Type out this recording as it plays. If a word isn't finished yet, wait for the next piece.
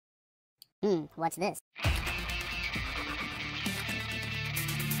What's this?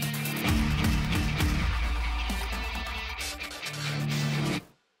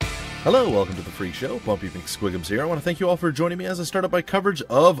 Hello, welcome to the Freak Show. Bumpy McSquigums here. I want to thank you all for joining me as I start up my coverage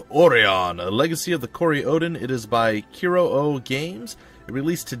of Aurion, a legacy of the Kori-Odan. It is by Kori-Odan Games. It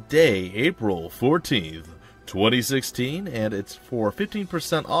released today, April 14th, 2016, and it's for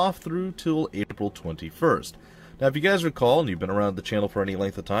 15% off through till April 21st. Now, if you guys recall, and you've been around the channel for any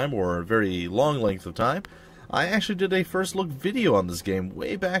length of time, or a very long length of time, I actually did a first look video on this game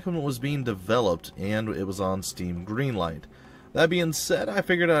way back when it was being developed, and it was on Steam Greenlight. That being said, I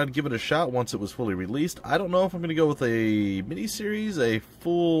figured I'd give it a shot once it was fully released. I don't know if I'm going to go with a mini-series, a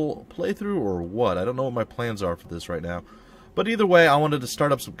full playthrough, or what. I don't know what my plans are for this right now. But either way, I wanted to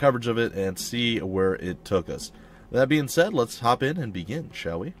start up some coverage of it and see where it took us. That being said, let's hop in and begin,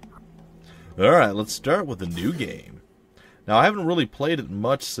 shall we? Alright, let's start with a new game. Now, I haven't really played it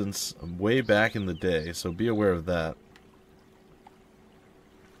much since way back in the day, so be aware of that.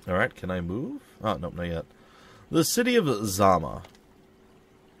 Alright, can I move? Oh, nope, not yet. The city of Zama.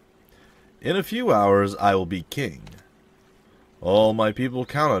 In a few hours, I will be king. All my people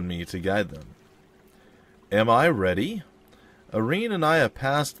count on me to guide them. Am I ready? Aurion and I have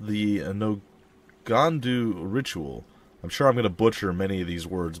passed the Nogandu ritual. I'm sure I'm going to butcher many of these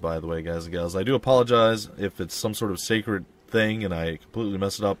words, by the way, guys and gals. I do apologize if it's some sort of sacred thing and I completely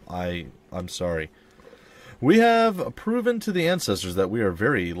mess it up. I'm sorry. We have proven to the ancestors that we are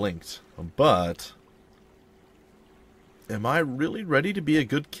very linked, but am I really ready to be a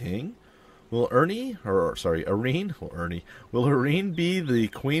good king? Will Aurion be the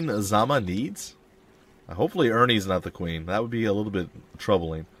queen Zama needs? Hopefully Ernie's not the queen. That would be a little bit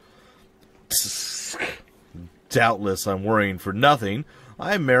troubling. Doubtless I'm worrying for nothing.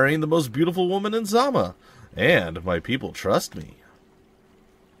 I'm marrying the most beautiful woman in Zama, and my people trust me.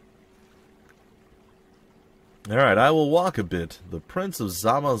 Alright, I will walk a bit. The Prince of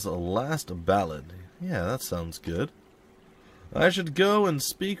Zama's last ballad. Yeah, that sounds good. I should go and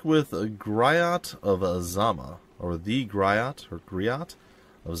speak with a Griot of Zama, or the Griot, or Griot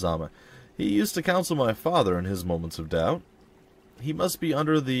of Zama. He used to counsel my father in his moments of doubt. He must be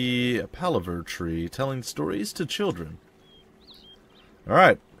under the palaver tree, telling stories to children.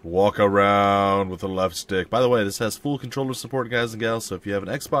 Alright, walk around with the left stick. By the way, this has full controller support, guys and gals, so if you have an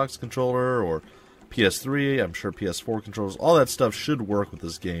Xbox controller, or PS3, I'm sure PS4 controllers, all that stuff should work with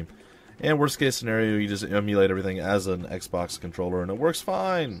this game. And worst case scenario, you just emulate everything as an Xbox controller, and it works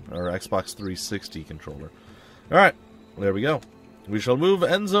fine. Or Xbox 360 controller. Alright, there we go. We shall move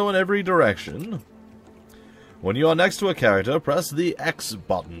Enzo in every direction. When you are next to a character, press the X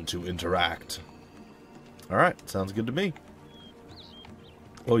button to interact. Alright, sounds good to me.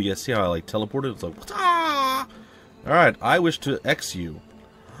 Oh, yeah, see how I like teleported? It's like, ah! Alright, I wish to X you.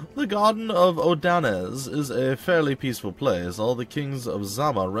 The Garden of Odanes is a fairly peaceful place. All the kings of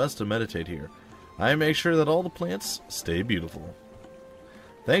Zama rest and meditate here. I make sure that all the plants stay beautiful.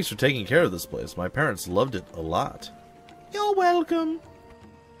 Thanks for taking care of this place. My parents loved it a lot. You're welcome.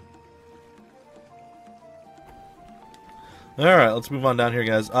 Alright, let's move on down here,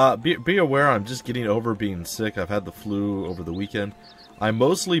 guys. Be aware, I'm just getting over being sick. I've had the flu over the weekend. I'm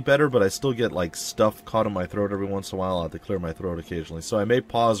mostly better, but I still get, like, stuff caught in my throat every once in a while. I have to clear my throat occasionally. So I may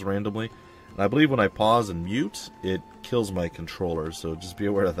pause randomly. And I believe when I pause and mute, it kills my controller. So just be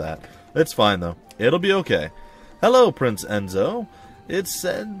aware of that. It's fine, though. It'll be okay. Hello, Prince Enzo. It's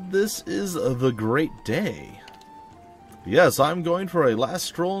said this is the great day. Yes, I'm going for a last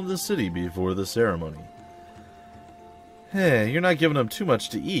stroll in the city before the ceremony. Hey, you're not giving him too much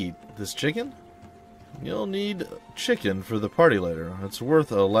to eat. This chicken? You'll need chicken for the party later. It's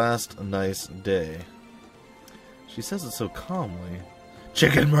worth a last nice day. She says it so calmly.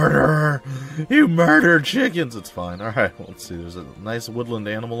 Chicken murderer! You murdered chickens! It's fine. Alright, let's see. There's a nice woodland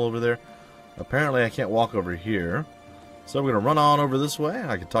animal over there. Apparently I can't walk over here. So we're going to run on over this way.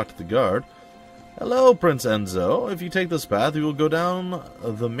 I can talk to the guard. Hello, Prince Enzo. If you take this path, you will go down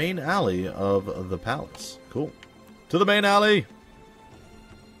the main alley of the palace. Cool. To the main alley!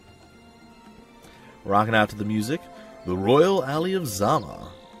 Rocking out to the music. The Royal Alley of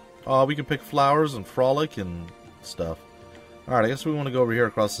Zama. Oh, we can pick flowers and frolic and stuff. Alright, I guess we want to go over here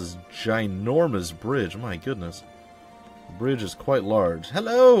across this ginormous bridge. My goodness. The bridge is quite large.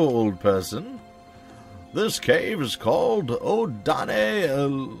 Hello, old person. This cave is called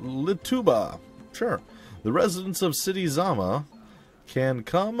Lituba. Sure. The residents of City Zama can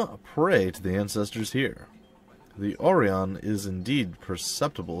come pray to the ancestors here. The Aurion is indeed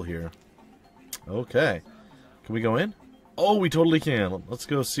perceptible here. Okay. Can we go in? Oh, we totally can. Let's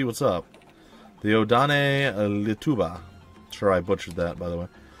go see what's up. The Odane Lituba. Sure, I butchered that, by the way.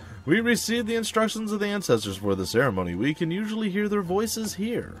 We received the instructions of the ancestors for the ceremony. We can usually hear their voices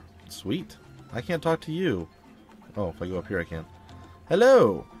here. Sweet. I can't talk to you. Oh, if I go up here I can.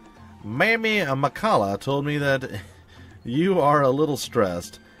 Hello. Mammy Makala told me that you are a little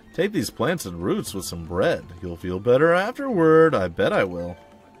stressed. Take these plants and roots with some bread. You'll feel better afterward. I bet I will.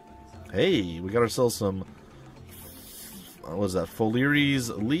 Hey, we got ourselves some... What was that? Foliaries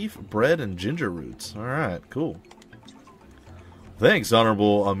leaf, bread, and ginger roots. Alright, cool. Thanks,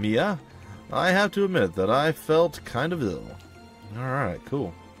 Honorable Amia. I have to admit that I felt kind of ill. Alright,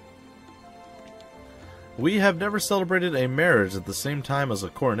 cool. We have never celebrated a marriage at the same time as a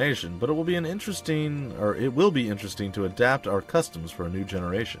coronation, but it will be interesting to adapt our customs for a new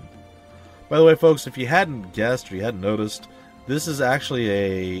generation. By the way, folks, if you hadn't guessed or you hadn't noticed, this is actually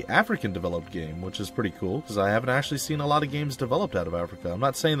a African-developed game, which is pretty cool, because I haven't actually seen a lot of games developed out of Africa. I'm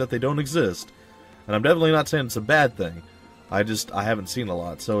not saying that they don't exist, and I'm definitely not saying it's a bad thing. I haven't seen a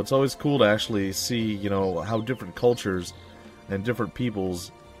lot, so it's always cool to actually see, you know, how different cultures and different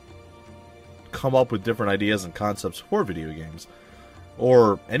peoples come up with different ideas and concepts for video games,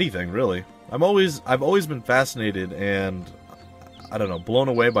 or anything really. I've always been fascinated and, I don't know, blown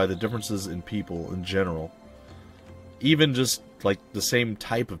away by the differences in people in general. Even just like the same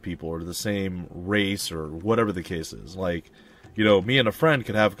type of people or the same race or whatever the case is. Like, you know, me and a friend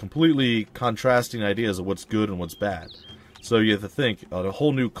could have completely contrasting ideas of what's good and what's bad. So you have to think, a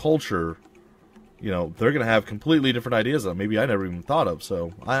whole new culture, you know, they're going to have completely different ideas that maybe I never even thought of.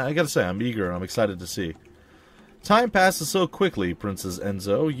 So I got to say, I'm eager and I'm excited to see. Time passes so quickly, Princess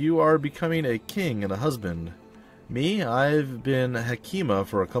Enzo. You are becoming a king and a husband. Me, I've been Hakima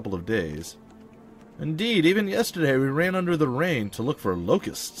for a couple of days. Indeed, even yesterday we ran under the rain to look for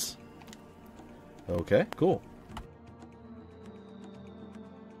locusts. Okay, cool.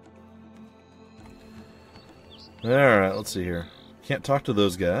 Alright, let's see here. Can't talk to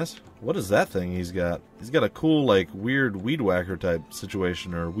those guys. What is that thing he's got? He's got a cool, like, weird weed whacker type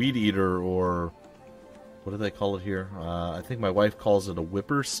situation, or weed eater, or... What do they call it here? I think my wife calls it a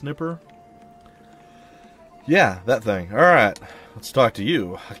whipper snipper. Yeah, that thing. Alright, let's talk to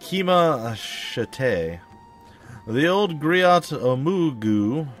you. Hakima Shate. The old griot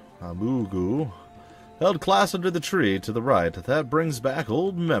Amugu held class under the tree to the right. That brings back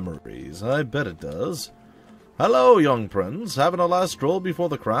old memories. I bet it does. Hello, young prince. Having a last stroll before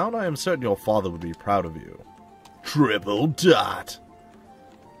the crown? I am certain your father would be proud of you. Triple dot.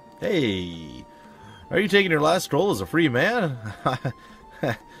 Hey, are you taking your last stroll as a free man?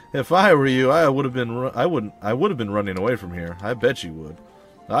 If I were you, I would have been running away from here. I bet you would.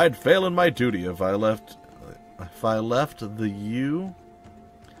 I'd fail in my duty if I left the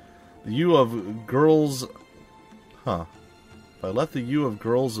you of girls. Huh. If I left the you of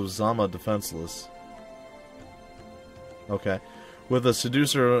girls of Zama defenseless. Okay. With a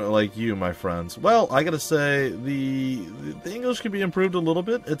seducer like you, my friends. Well, I gotta say, the English can be improved a little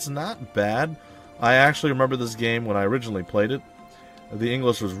bit. It's not bad. I actually remember this game when I originally played it. The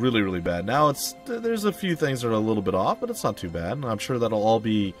English was really, really bad. Now there's a few things that are a little bit off, but it's not too bad. And I'm sure that'll all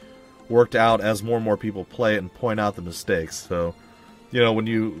be worked out as more and more people play it and point out the mistakes. So, you know, when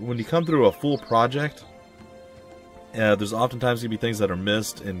you come through a full project, there's oftentimes gonna be things that are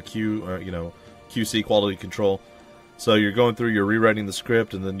missed in QC, quality control. So you're going through, you're rewriting the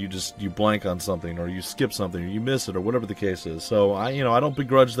script, and then you blank on something, or you skip something, or you miss it, or whatever the case is. So I don't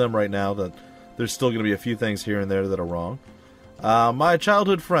begrudge them right now that there's still going to be a few things here and there that are wrong. My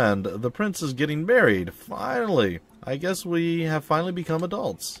childhood friend, the prince, is getting married. Finally, I guess we have finally become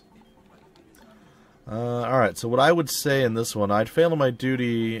adults. All right. So what I would say in this one, I'd fail in my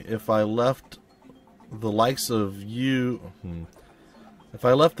duty if I left the likes of you. If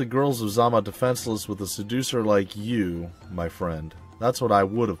I left the girls of Zama defenseless with a seducer like you, my friend. That's what I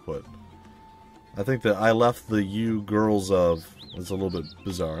would have put. I think that I left the you girls of is a little bit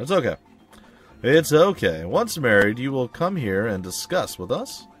bizarre. It's okay. It's okay. Once married, you will come here and discuss with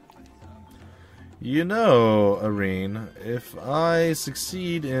us. You know, Aurion, if I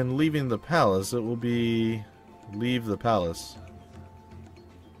succeed in leaving the palace, it will be leave the palace.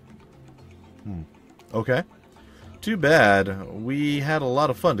 Okay. Too bad. We had a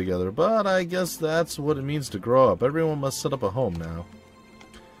lot of fun together, but I guess that's what it means to grow up. Everyone must set up a home now.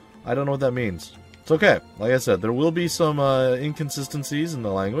 I don't know what that means. It's okay. Like I said, there will be some inconsistencies in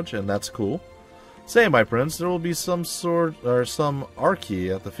the language, and that's cool. Say, my prince, there will be some archi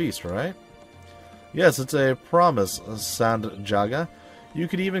at the feast, right? Yes, it's a promise, Sandjaga. You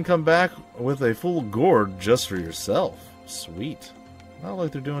could even come back with a full gourd just for yourself. Sweet. Not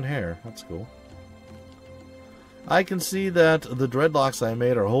like they're doing hair. That's cool. I can see that the dreadlocks I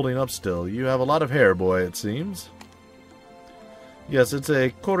made are holding up still. You have a lot of hair, boy, it seems. Yes, it's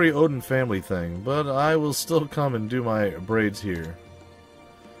a Kori-Odan family thing, but I will still come and do my braids here.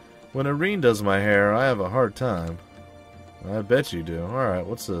 When Aurion does my hair, I have a hard time. I bet you do. Alright,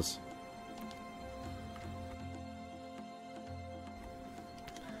 what's this?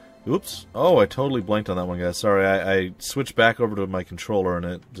 Oops. Oh, I totally blanked on that one, guys. Sorry, I switched back over to my controller and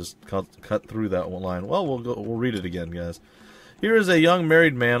it just cut through that one line. Well, we'll read it again, guys. Here is a young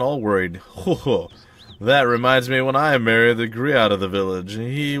married man all worried. Ho ho. That reminds me when I married the griot of the village.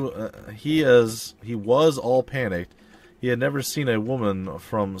 He was all panicked. He had never seen a woman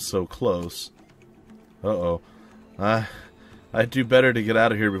from so close. Uh-oh. I'd do better to get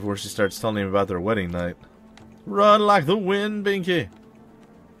out of here before she starts telling him about their wedding night. Run like the wind, Binky.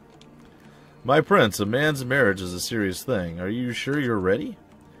 My prince, a man's marriage is a serious thing. Are you sure you're ready?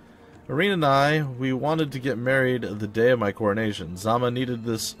 Aurion and we wanted to get married the day of my coronation. Zama needed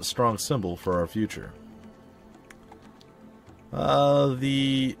this strong symbol for our future.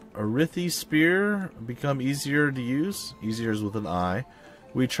 The Arithi spear become easier to use. Easier is with an I.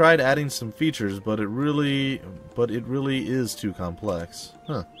 We tried adding some features, but it really is too complex.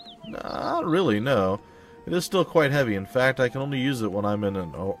 Huh. Not really, no. It is still quite heavy. In fact, I can only use it when I'm in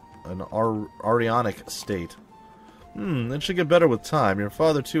an Aurionic state. It should get better with time. Your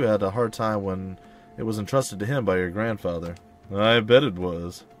father, too, had a hard time when it was entrusted to him by your grandfather. I bet it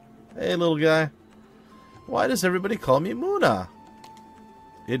was. Hey, little guy. Why does everybody call me Muna?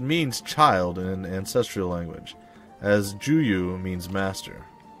 It means child in ancestral language, as Juyu means master.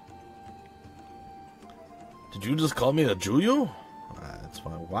 Did you just call me a Juyu? That's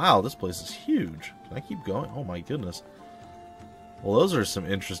fine. Wow, this place is huge. Can I keep going? Oh my goodness. Well, those are some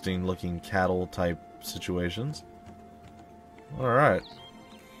interesting looking cattle type situations. Alright.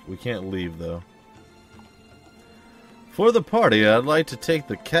 We can't leave though. For the party, I'd like to take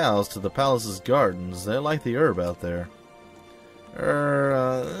the cows to the palace's gardens. They like the herb out there.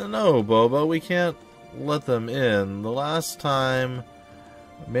 No, Boba, we can't let them in. The last time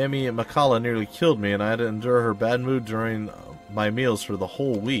Mammy Makala nearly killed me and I had to endure her bad mood during my meals for the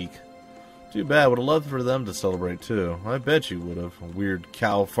whole week. Too bad, would have loved for them to celebrate too. I bet you would have, weird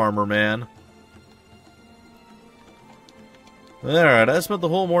cow farmer man. Alright, I spent the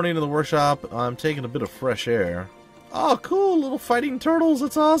whole morning in the workshop. I'm taking a bit of fresh air. Oh, cool, little fighting turtles,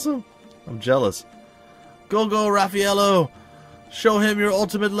 that's awesome. I'm jealous. Go, Raffaello! Show him your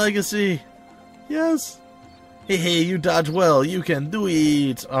ultimate legacy! Yes! Hey, you dodge well, you can do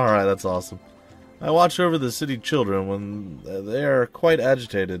it! Alright, that's awesome. I watch over the city children when they are quite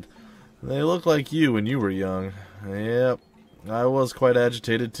agitated. They look like you when you were young. Yep, I was quite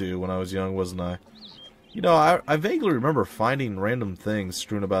agitated too when I was young, wasn't I? You know, I vaguely remember finding random things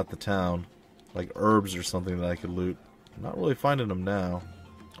strewn about the town. Like herbs or something that I could loot. I'm not really finding them now.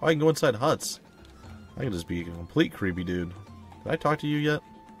 Oh, I can go inside huts. I can just be a complete creepy dude. Did I talk to you yet?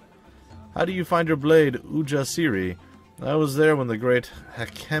 How do you find your blade, Ujasiri? I was there when the great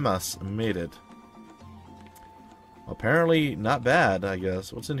Hakemas made it. Apparently not bad, I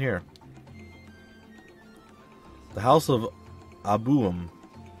guess. What's in here? The House of Abuum.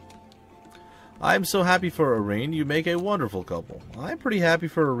 I'm so happy for Aurion. You make a wonderful couple. I'm pretty happy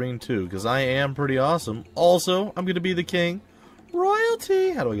for Aurion too, because I am pretty awesome. Also, I'm going to be the king. Royalty!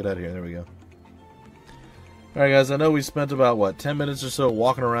 How do I get out of here? There we go. Alright guys, I know we spent about, what, 10 minutes or so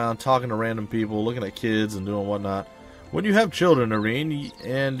walking around, talking to random people, looking at kids and doing whatnot. When you have children, Aurion,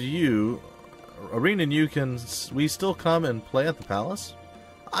 and you can we still come and play at the palace?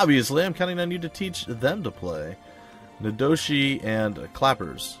 Obviously, I'm counting on you to teach them to play. Nadoshi and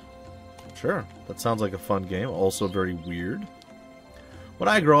Clappers. Sure, that sounds like a fun game, also very weird. When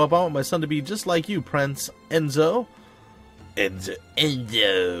I grow up, I want my son to be just like you, Prince Enzo.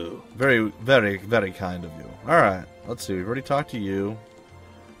 Enzo. Very, very, very kind of you. Alright, let's see, we've already talked to you.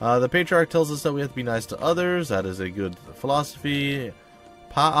 The Patriarch tells us that we have to be nice to others. That is a good philosophy.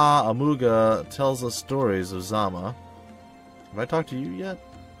 Pa'a Amuga tells us stories of Zama. Have I talked to you yet?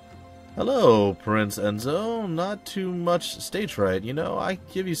 Hello, Prince Enzo. Not too much stage fright. You know, I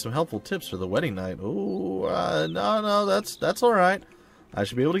give you some helpful tips for the wedding night. Ooh, no, that's all right. I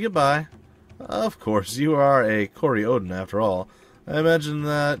should be able to get by. Of course, you are a Kori-Odan after all. I imagine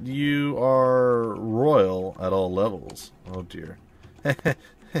that you are royal at all levels. Oh dear.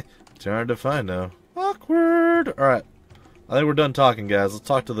 It's hard to find now. Awkward. All right. I think we're done talking, guys. Let's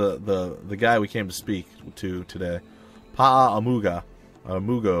talk to the guy we came to speak to today. Pa'a Amuga.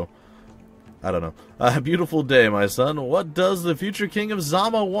 Mugo. I don't know. A beautiful day, my son. What does the future king of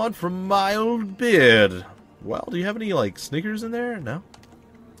Zama want from my old beard? Well, do you have any, like, Snickers in there? No?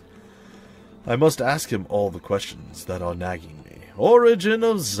 I must ask him all the questions that are nagging me. Origin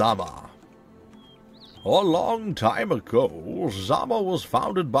of Zama. A long time ago, Zama was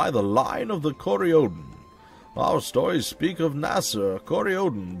founded by the line of the Kori-Odan. Our stories speak of Nasser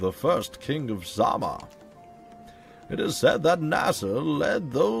Kori-Odan, the first king of Zama. It is said that Nasser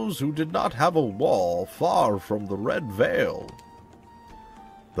led those who did not have a wall far from the Red Veil.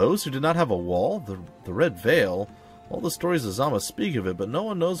 Those who did not have a wall? The Red Veil? All the stories of Zama speak of it, but no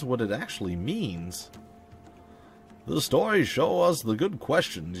one knows what it actually means. The stories show us the good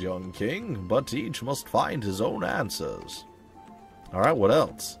questions, young king, but each must find his own answers. Alright, what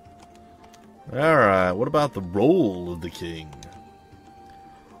else? Alright, what about the role of the king?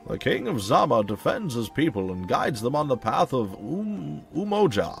 The king of Zama defends his people and guides them on the path of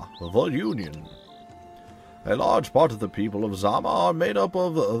Umoja, the Union. A large part of the people of Zama are made up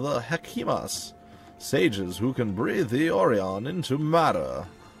of the Hakimas, sages who can breathe the Aurion into matter.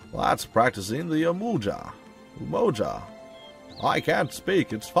 That's practicing the Umoja. I can't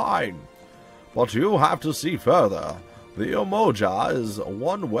speak, it's fine. But you have to see further. The Umoja is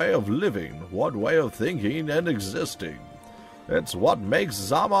one way of living, one way of thinking and existing. It's what makes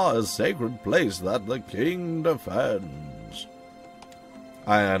Zama a sacred place that the king defends.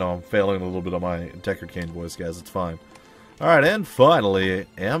 I know I'm failing a little bit on my Deckard Cain voice, guys. It's fine. Alright, and finally,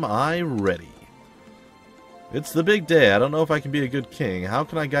 am I ready? It's the big day. I don't know if I can be a good king. How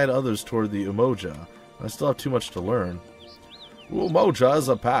can I guide others toward the Umoja? I still have too much to learn. Umoja is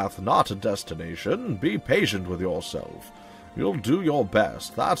a path, not a destination. Be patient with yourself. You'll do your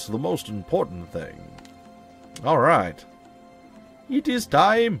best. That's the most important thing. Alright. It is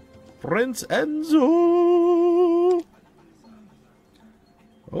time, Prince Enzo!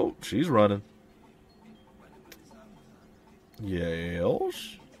 Oh, she's running.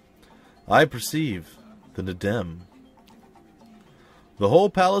 Yes? I perceive the Nadem. The whole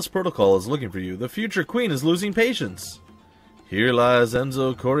palace protocol is looking for you. The future queen is losing patience. Here lies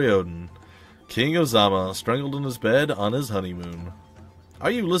Enzo Kori-Odan, king of Zama, strangled in his bed on his honeymoon.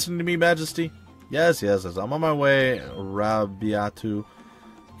 Are you listening to me, Majesty? Yes, I'm on my way, Rabiatu.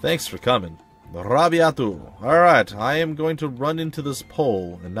 Thanks for coming. Rabiatu. Alright, I am going to run into this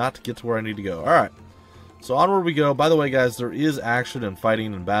pole and not get to where I need to go. Alright, so onward we go. By the way, guys, there is action and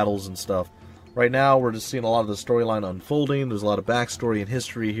fighting and battles and stuff. Right now, we're just seeing a lot of the storyline unfolding. There's a lot of backstory and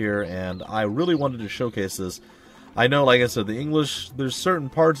history here, and I really wanted to showcase this. I know, like I said, the English, there's certain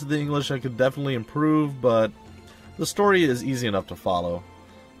parts of the English I could definitely improve, but the story is easy enough to follow.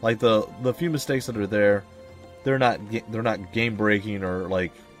 Like, the few mistakes that are there, they're not game-breaking or,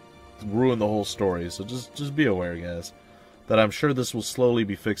 like, ruin the whole story. So just be aware, guys, that I'm sure this will slowly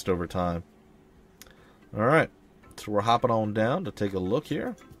be fixed over time. Alright, so we're hopping on down to take a look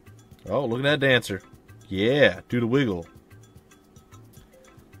here. Oh, look at that dancer. Yeah, do the wiggle.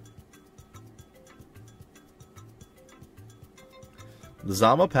 The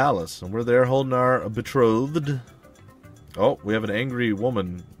Zama Palace, and we're there holding our betrothed. Oh, we have an angry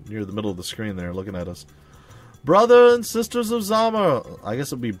woman near the middle of the screen there looking at us. Brother and sisters of Zama. I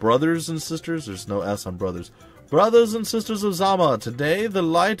guess it would be brothers and sisters. There's no S on brothers. Brothers and sisters of Zama, today the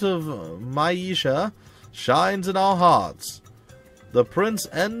light of Maisha shines in our hearts. The Prince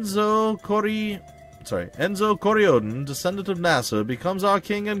Enzo Kori-Odan, descendant of Nasser, becomes our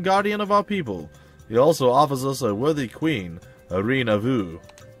king and guardian of our people. He also offers us a worthy queen, Aurion.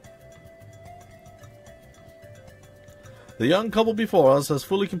 The young couple before us has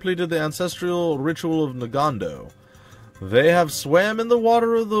fully completed the ancestral ritual of Nagando. They have swam in the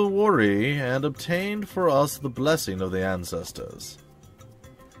water of the Wari and obtained for us the blessing of the ancestors.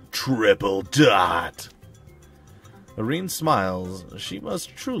 Triple dot! Aurion smiles. She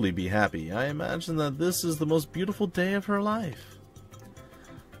must truly be happy. I imagine that this is the most beautiful day of her life.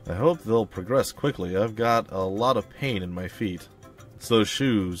 I hope they'll progress quickly. I've got a lot of pain in my feet. It's those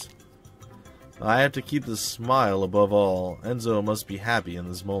shoes. I have to keep this smile above all. Enzo must be happy in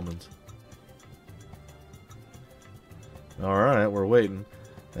this moment. Alright, we're waiting.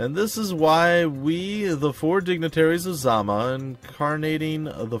 And this is why we, the four dignitaries of Zama, incarnating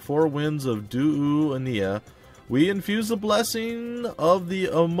the four winds of Du'u Ania, we infuse the blessing of the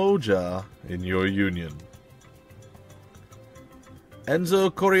Umoja in your union.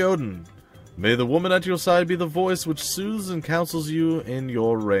 Enzo Kori-Odan, may the woman at your side be the voice which soothes and counsels you in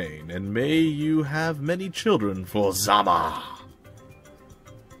your reign, and may you have many children for Zama.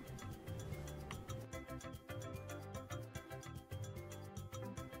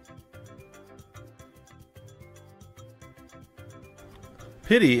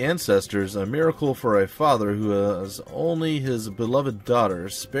 Pity, ancestors, a miracle for a father who has only his beloved daughter.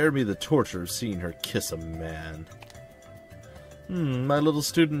 Spare me the torture of seeing her kiss a man. My little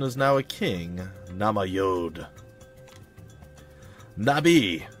student is now a king. Namayod.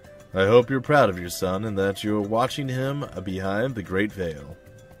 Nabi, I hope you're proud of your son and that you're watching him behind the great veil.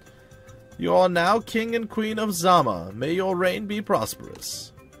 You are now king and queen of Zama. May your reign be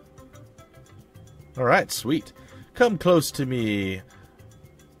prosperous. Alright, sweet. Come close to me,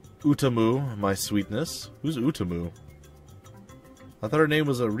 Utamu, my sweetness. Who's Utamu? I thought her name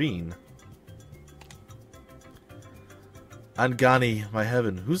was Aurion. Angani, my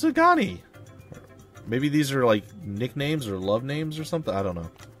heaven. Who's Angani? Maybe these are like nicknames or love names or something? I don't know.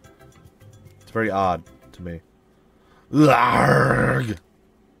 It's very odd to me. Larg!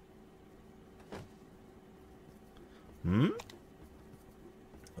 Hmm?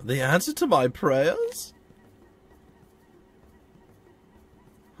 The answer to my prayers?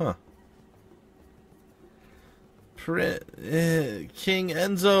 Huh. King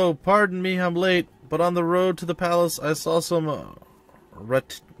Enzo, pardon me, I'm late, but on the road to the palace I saw some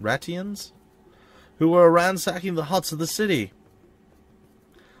Ratians who were ransacking the huts of the city.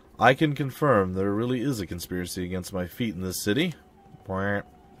 I can confirm there really is a conspiracy against my feet in this city. Do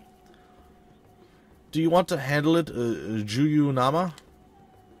you want to handle it, Juyu Nama?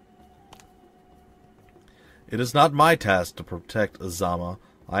 It is not my task to protect Azama.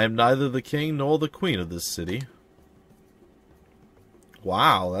 I am neither the king nor the queen of this city.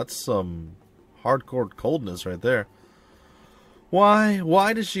 Wow, that's some hardcore coldness right there.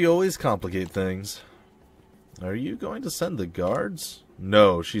 Why does she always complicate things? Are you going to send the guards?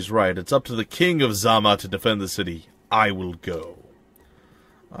 No, she's right. It's up to the king of Zama to defend the city. I will go.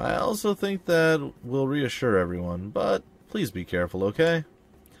 I also think that will reassure everyone, but please be careful, okay?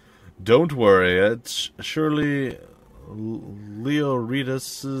 Don't worry, it's surely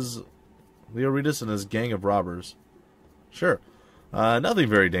Leoridas and his gang of robbers. Sure. Nothing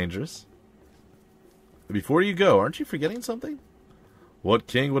very dangerous. Before you go, aren't you forgetting something? What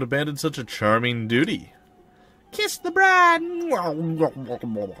king would abandon such a charming duty? Kiss the bride!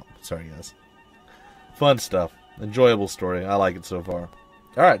 Sorry, guys. Fun stuff. Enjoyable story. I like it so far.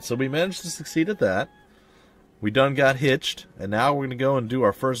 Alright, so we managed to succeed at that. We done got hitched, and now we're going to go and do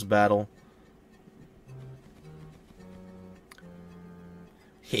our first battle.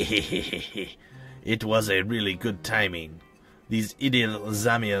 It was a really good timing. These idiot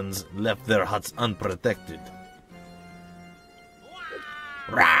Zamians left their huts unprotected.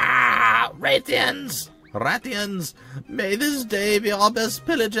 Rah! Ratians! Ratians! May this day be our best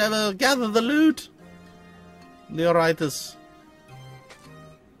pillage ever. Gather the loot. Leoritas.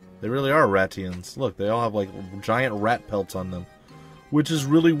 They really are Ratians. Look, they all have like giant rat pelts on them. Which is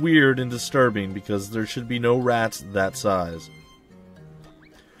really weird and disturbing because there should be no rats that size.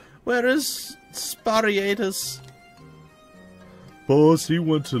 Where is Spariatus? Boss, he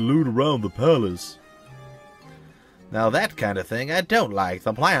went to loot around the palace. Now that kind of thing I don't like.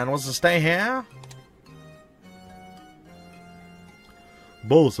 The plan was to stay here.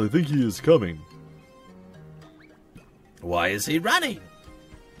 Boss, I think he is coming. Why is he running?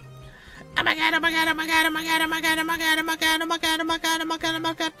 Oh my god, oh my god, oh my god, oh my god, oh my god, oh my god, oh my god, oh my god, oh my god, oh my god, oh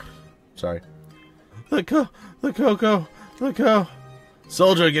my god. Sorry. The Coco.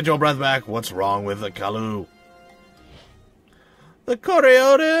 Soldier, get your breath back. What's wrong with the Kalu? The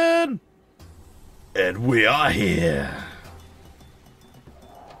Kori-Odan! And we are here.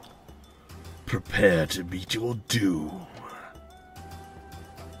 Prepare to meet your doom.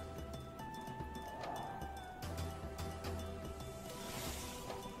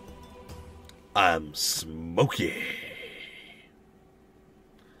 I'm smoky.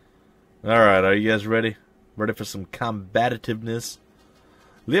 Alright, are you guys ready? Ready for some combativeness?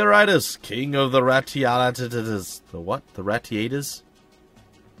 Leoridas, king of the Ratiatas. The what? The Ratiatas?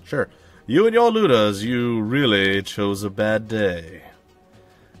 Sure. You and your Ludas, you really chose a bad day.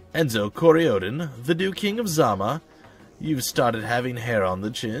 Enzo Kori-Odan, the new king of Zama, you've started having hair on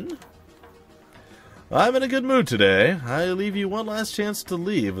the chin. I'm in a good mood today. I leave you one last chance to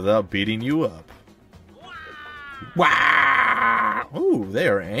leave without beating you up. Wow! Ooh, they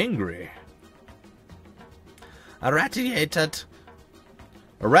are angry. A Ratiatat.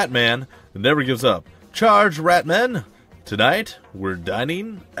 A Ratman that never gives up. Charge, Ratmen! Tonight, we're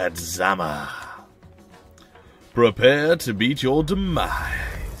dining at Zama. Prepare to meet your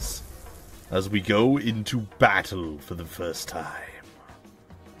demise as we go into battle for the first time.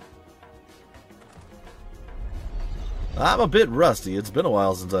 I'm a bit rusty. It's been a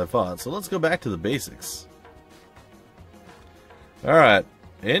while since I fought, so let's go back to the basics. Alright.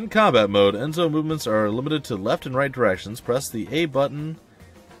 In combat mode, Enzo movements are limited to left and right directions. Press the A button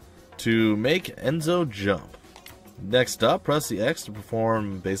to make Enzo jump. Next up, press the X to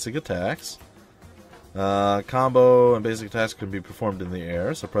perform basic attacks. Combo and basic attacks can be performed in the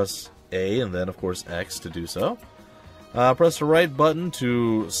air, so press A and then, of course, X to do so. Press the right button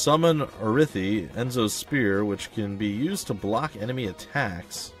to summon Arithi, Enzo's spear, which can be used to block enemy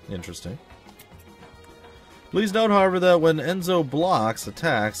attacks. Interesting. Please note, however, that when Enzo blocks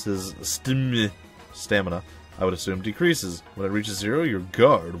attacks, his stamina, I would assume, decreases. When it reaches 0, your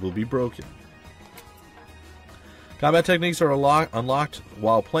guard will be broken. Combat techniques are unlocked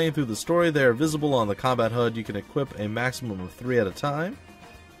while playing through the story. They are visible on the combat HUD. You can equip a maximum of 3 at a time.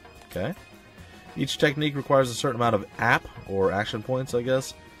 Okay. Each technique requires a certain amount of app, or action points, I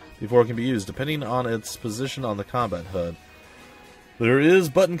guess, before it can be used, depending on its position on the combat HUD. There is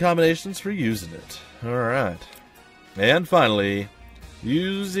button combinations for using it. Alright. And finally,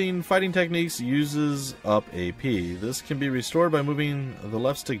 using fighting techniques uses up AP. This can be restored by moving the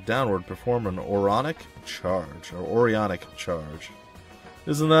left stick downward, perform an Aurionic charge, or Aurionic charge.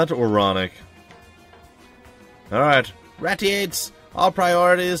 Isn't that Aurionic? Alright, Ratiates! Our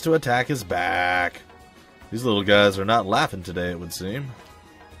priority is to attack his back. These little guys are not laughing today, it would seem.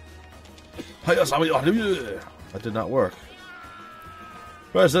 That did not work.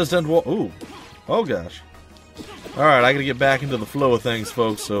 Persistent war. Ooh. Oh gosh. Alright, I gotta get back into the flow of things,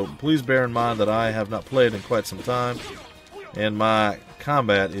 folks, so please bear in mind that I have not played in quite some time, and my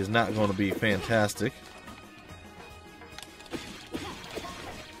combat is not going to be fantastic.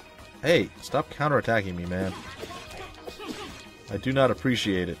 Hey, stop counterattacking me, man. I do not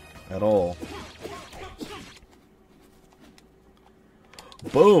appreciate it at all.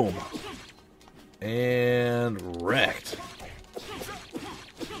 Boom! And wrecked.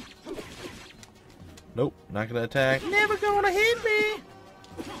 Nope, not gonna attack. Never gonna hit me!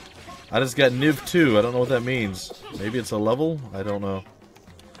 I just got Niv 2. I don't know what that means. Maybe it's a level? I don't know.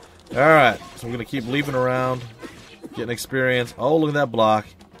 Alright, so we're gonna keep leaping around, getting experience. Oh, look at that block.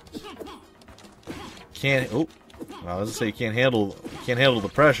 Can't. Oh, I was gonna say you can't handle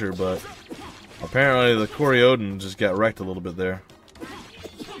the pressure, but apparently the Kori-Odan just got wrecked a little bit there.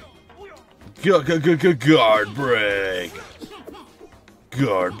 Guard break.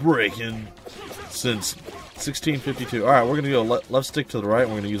 Guard breaking. Since 1652. Alright, we're going to go left stick to the right, and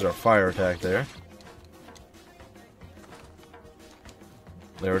we're going to use our fire attack there.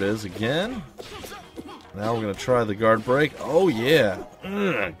 There it is again. Now we're going to try the guard break. Oh yeah!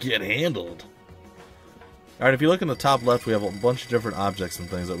 Get handled. Alright, if you look in the top left, we have a bunch of different objects and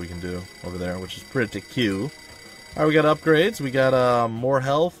things that we can do over there, which is pretty cute. Alright, we got upgrades. We got more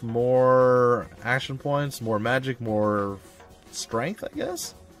health, more action points, more magic, more strength, I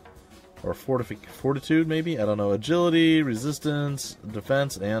guess? Or fortitude, maybe? I don't know. Agility, resistance,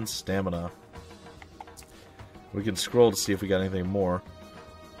 defense, and stamina. We can scroll to see if we got anything more.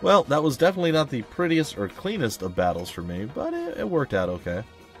 Well, that was definitely not the prettiest or cleanest of battles for me, but it worked out okay.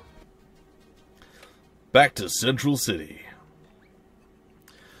 Back to Central City.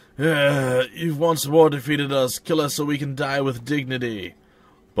 You've once more defeated us. Kill us so we can die with dignity.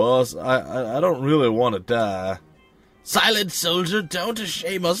 Boss, I don't really want to die. Silent soldier, don't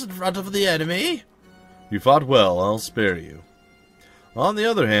shame us in front of the enemy. You fought well, I'll spare you. On the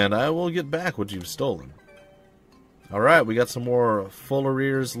other hand, I will get back what you've stolen. Alright, we got some more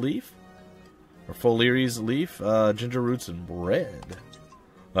Fullerier's leaf. Or Fullerier's leaf, ginger roots and bread.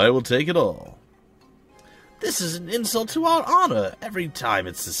 I will take it all. This is an insult to our honor. Every time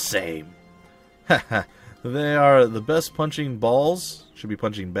it's the same. Haha, they are the best punching balls, should be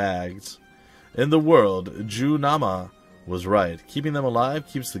punching bags, in the world. Junama was right. Keeping them alive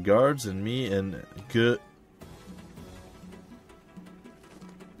keeps the guards and me in good.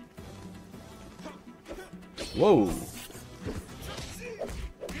 Whoa.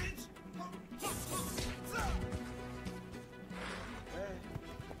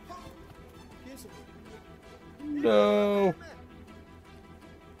 No.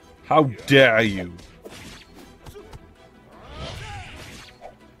 How dare you?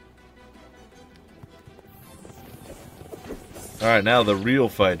 Alright, now the real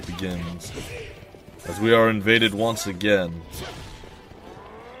fight begins, as we are invaded once again.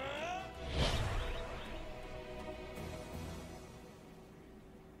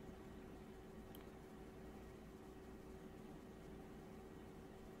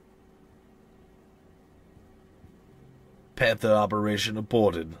 Panther operation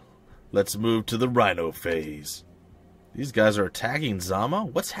aborted. Let's move to the Rhino phase. These guys are attacking Zama?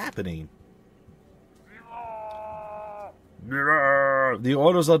 What's happening? The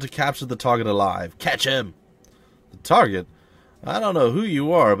orders are to capture the target alive. Catch him! The target? I don't know who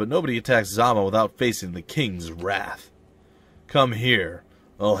you are, but nobody attacks Zama without facing the king's wrath. Come here.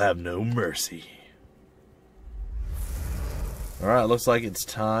 I'll have no mercy. Alright, looks like it's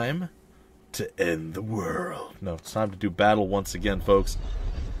time to end the world. No, it's time to do battle once again, folks.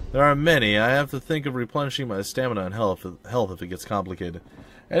 There are many. I have to think of replenishing my stamina and health if it gets complicated.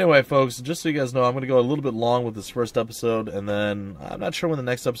 Anyway, folks, just so you guys know, I'm going to go a little bit long with this first episode, and then I'm not sure when the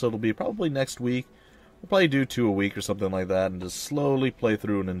next episode will be. Probably next week. We'll probably do 2 a week or something like that, and just slowly play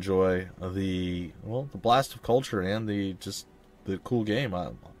through and enjoy the blast of culture and the cool game.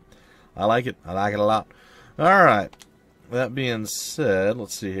 I like it. I like it a lot. All right. That being said,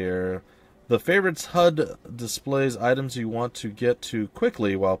 let's see here. The favorites HUD displays items you want to get to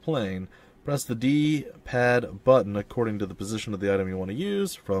quickly while playing. Press the D-pad button according to the position of the item you want to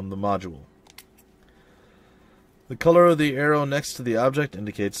use from the module. The color of the arrow next to the object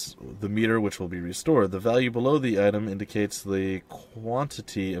indicates the meter which will be restored. The value below the item indicates the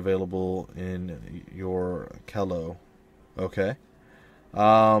quantity available in your calo. Okay.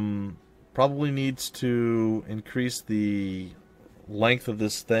 Probably needs to increase the length of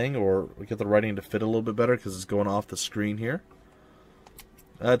this thing or get the writing to fit a little bit better because it's going off the screen here.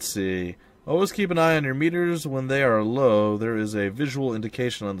 Let's see. Always keep an eye on your meters. When they are low, there is a visual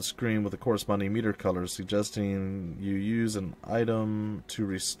indication on the screen with the corresponding meter color suggesting you use an item to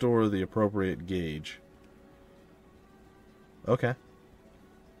restore the appropriate gauge. Okay.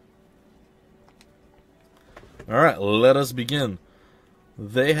 Alright, let us begin.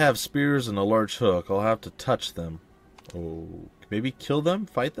 They have spears and a large hook. I'll have to touch them. Oh, maybe kill them?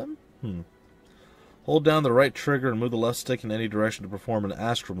 Fight them? Hold down the right trigger and move the left stick in any direction to perform an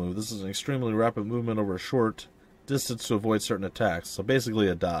astral move. This is an extremely rapid movement over a short distance to avoid certain attacks. So basically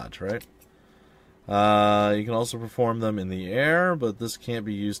a dodge, right? You can also perform them in the air, but this can't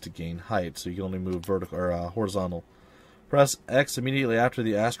be used to gain height, so you can only move vertical or horizontal. Press X immediately after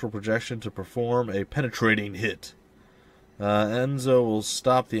the astral projection to perform a penetrating hit. Enzo will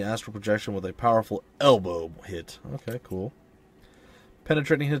stop the astral projection with a powerful elbow hit. Okay, cool.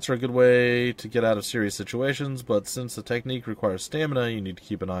 Penetrating hits are a good way to get out of serious situations, but since the technique requires stamina, you need to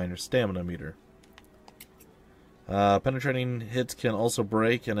keep an eye on your stamina meter. Penetrating hits can also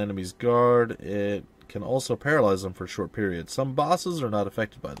break an enemy's guard. It can also paralyze them for a short period. Some bosses are not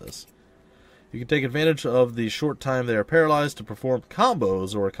affected by this. You can take advantage of the short time they are paralyzed to perform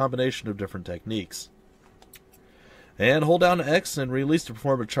combos or a combination of different techniques. And hold down X and release to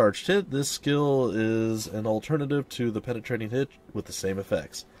perform a charged hit. This skill is an alternative to the penetrating hit with the same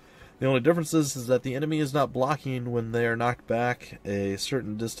effects. The only difference is that the enemy is not blocking when they are knocked back a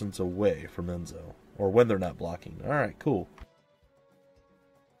certain distance away from Enzo. Or when they're not blocking. Alright, cool.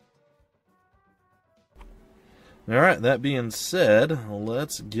 Alright, that being said,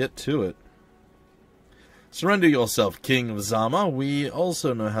 let's get to it. Surrender yourself, King of Zama. We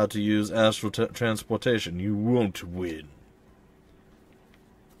also know how to use astral transportation. You won't win.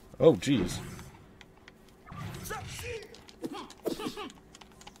 Oh, jeez.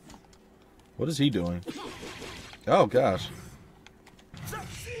 What is he doing? Oh, gosh.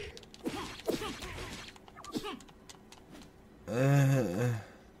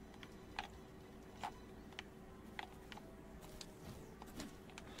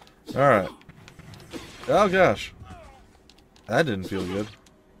 Alright. Oh gosh. That didn't feel good.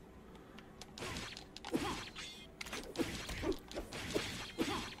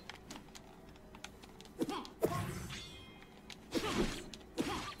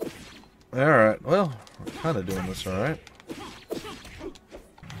 Alright, well, we're kind of doing this alright.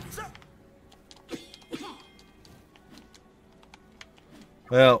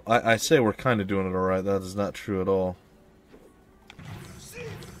 Well, I say we're kind of doing it alright. That is not true at all.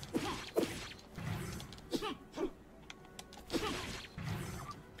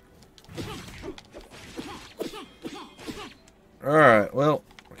 Alright, well,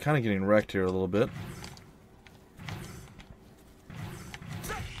 we're kind of getting wrecked here a little bit.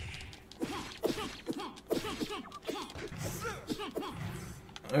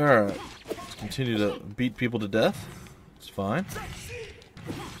 Alright, let's continue to beat people to death. It's fine.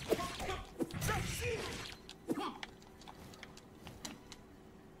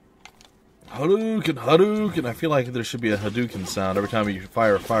 Hadouken, Hadouken! I feel like there should be a Hadouken sound every time you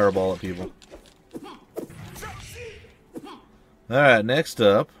fire a fireball at people. Alright, next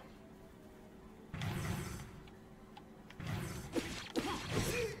up.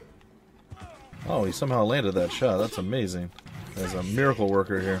 Oh, he somehow landed that shot. That's amazing. There's a miracle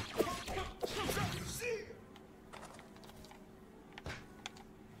worker here.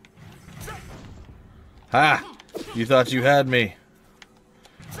 Ha! You thought you had me.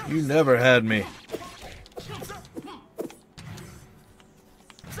 You never had me.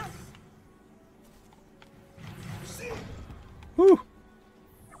 Whew.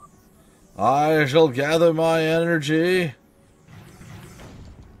 I shall gather my energy.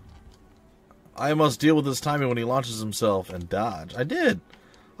 I must deal with this timing when he launches himself and dodge. I did.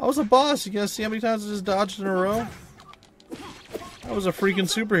 I was a boss. You guys see how many times I just dodged in a row? I was a freaking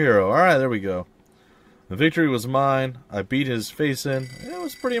superhero. Alright, there we go. The victory was mine. I beat his face in. It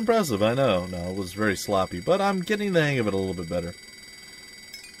was pretty impressive, I know. No, it was very sloppy, but I'm getting the hang of it a little bit better.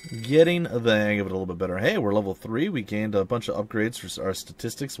 Getting the hang of it a little bit better. Hey, we're level 3. We gained a bunch of upgrades for our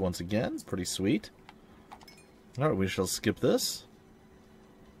statistics once again. Pretty sweet. Alright, we shall skip this.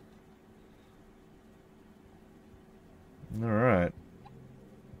 Alright.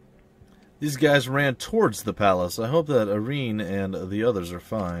 These guys ran towards the palace. I hope that Aurion and the others are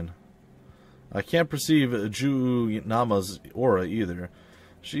fine. I can't perceive Ju-Nama's aura either.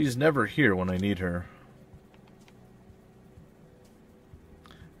 She's never here when I need her.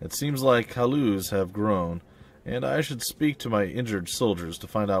 It seems like Kalus have grown, and I should speak to my injured soldiers to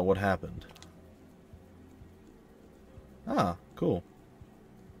find out what happened. Ah, cool.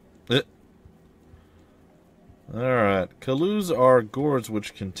 Alright. Kalus are gourds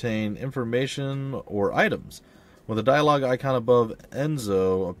which contain information or items. When the dialogue icon above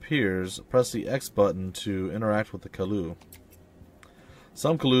Enzo appears, press the X button to interact with the Kalu.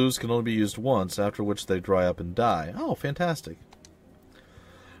 Some Kalus can only be used once, after which they dry up and die. Oh, fantastic.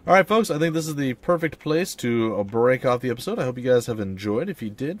 Alright, folks, I think this is the perfect place to break off the episode. I hope you guys have enjoyed. If you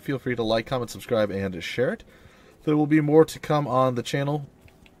did, feel free to like, comment, subscribe, and share it. There will be more to come on the channel.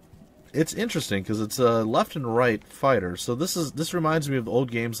 It's interesting because it's a left and right fighter. So this reminds me of old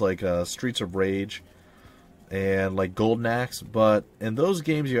games like Streets of Rage and like Golden Axe. But in those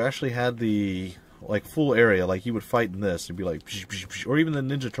games, you actually had the like full area. Like you would fight in this, it'd be like, or even the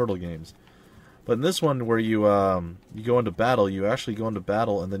Ninja Turtle games. But in this one, where you go into battle, you actually go into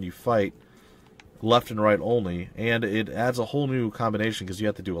battle and then you fight left and right only, and it adds a whole new combination because you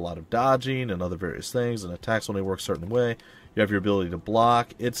have to do a lot of dodging and other various things, and attacks only work a certain way. You have your ability to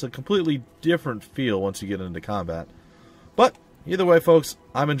block. It's a completely different feel once you get into combat. But either way, folks,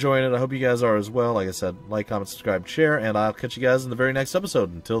 I'm enjoying it. I hope you guys are as well. Like I said, like, comment, subscribe, share, and I'll catch you guys in the very next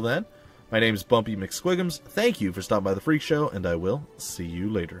episode. Until then, my name's Bumpy McSquigums. Thank you for stopping by the Freak Show, and I will see you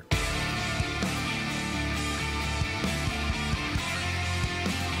later.